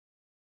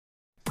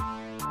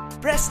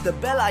press the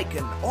bell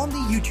icon on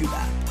the YouTube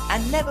app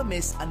and never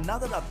miss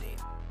another update.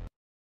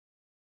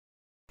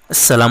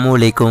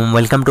 अस्सलामुअलैकुम,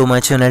 welcome to my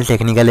channel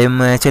technical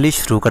M. चलिए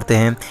शुरू करते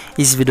हैं।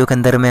 इस video के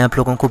अंदर मैं आप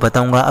लोगों को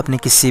बताऊंगा अपने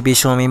किसी भी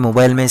Xiaomi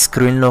मोबाइल में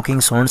स्क्रीन लॉकिंग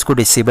साउंड्स को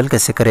डिसेबल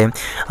कैसे करें।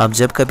 आप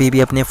जब कभी भी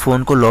अपने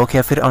फ़ोन को लॉक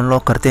या फिर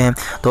अनलॉक करते हैं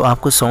तो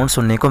आपको साउंड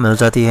सुनने को मिल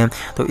जाती है।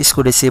 तो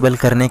इसको डिसेबल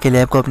करने के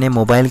लिए आपको अपने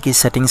मोबाइल की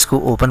सेटिंग्स को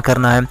ओपन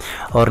करना है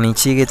और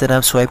नीचे की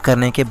तरफ स्वाइप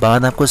करने के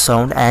बाद आपको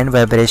साउंड एंड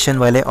वाइब्रेशन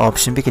वाले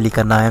ऑप्शन पर क्लिक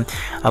करना है।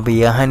 अब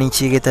यहाँ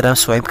नीचे की तरफ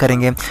स्वाइप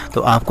करेंगे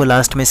तो आपको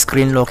लास्ट में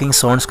स्क्रीन लॉकिंग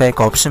साउंड्स का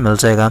एक ऑप्शन मिल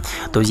जाएगा।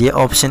 तो ये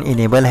ऑप्शन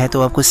इनेबल है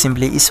तो आपको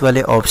सिंपली इस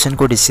वाले ऑप्शन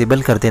को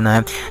डिसेबल कर देना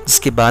है।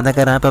 जिसके बाद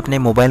अगर आप अपने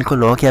मोबाइल को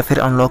लॉक या फिर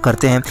अनलॉक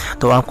करते हैं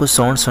तो आपको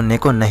साउंड सुनने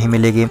को नहीं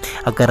मिलेगी।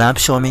 अगर आप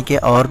Xiaomi के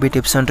और भी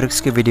टिप्स एंड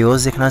ट्रिक्स के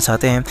वीडियोस देखना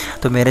चाहते हैं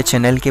तो मेरे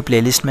चैनल के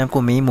प्लेलिस्ट में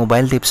आपको मी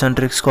मोबाइल टिप्स एंड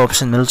ट्रिक्स का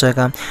ऑप्शन मिल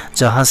जाएगा,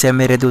 जहां से आप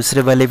मेरे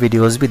दूसरे वाले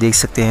वीडियोज़ भी देख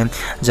सकते हैं,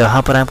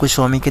 जहाँ पर आपको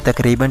Xiaomi के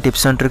तकरीबन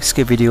टिप्स एंड ट्रिक्स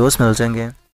के वीडियोज़ मिल जाएंगे।